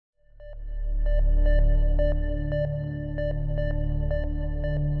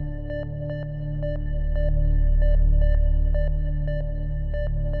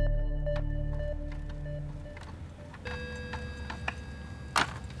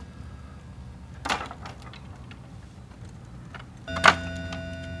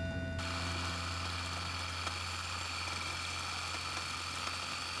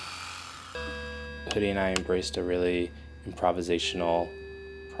Hoodie and I embraced a really improvisational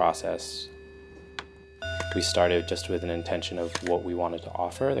process. We started just with an intention of what we wanted to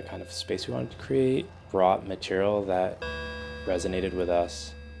offer, the kind of space we wanted to create, brought material that resonated with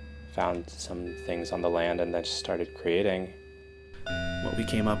us, found some things on the land, and then just started creating. What we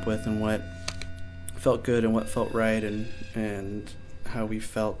came up with and what felt good and what felt right, and how we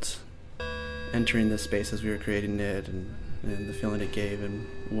felt entering this space as we were creating it, and the feeling it gave and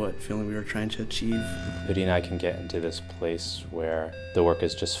what feeling we were trying to achieve. Hoodie and I can get into this place where the work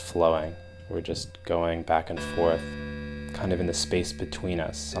is just flowing. We're just going back and forth, kind of in the space between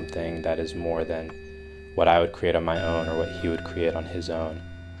us, something that is more than what I would create on my own or what he would create on his own.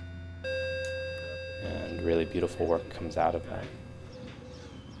 And really beautiful work comes out of that.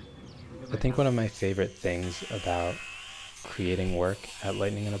 I think one of my favorite things about creating work at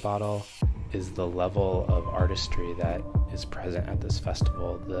Lightning in a Bottle is the level of artistry that is present at this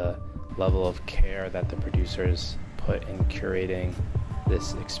festival, the level of care that the producers put in curating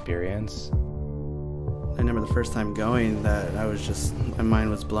this experience. I remember the first time going that my mind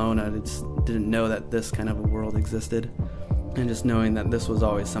was blown. I just didn't know that this kind of a world existed. And just knowing that this was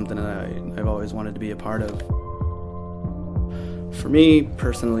always something that I've always wanted to be a part of. For me,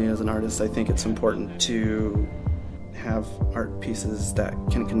 personally, as an artist, I think it's important to have art pieces that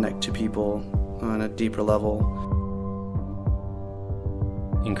can connect to people on a deeper level.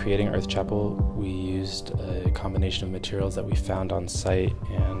 In creating Earth Chapel, we used a combination of materials that we found on site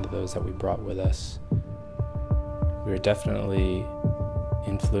and those that we brought with us. We were definitely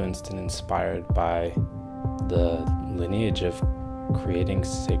influenced and inspired by the lineage of creating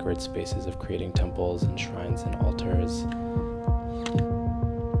sacred spaces, of creating temples and shrines and altars.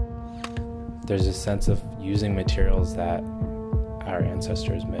 There's a sense of using materials that our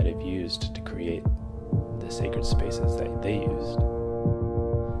ancestors might have used to create the sacred spaces that they used.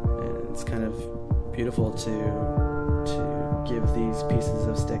 And it's kind of beautiful to give these pieces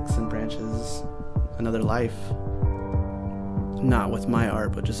of sticks and branches another life. Not with my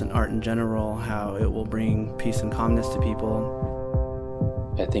art, but just in art in general, how it will bring peace and calmness to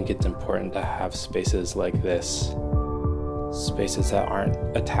people. I think it's important to have spaces like this, spaces that aren't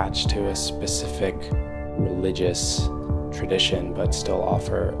attached to a specific religious tradition, but still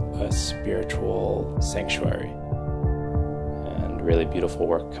offer a spiritual sanctuary. And really beautiful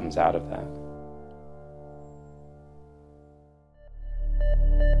work comes out of that.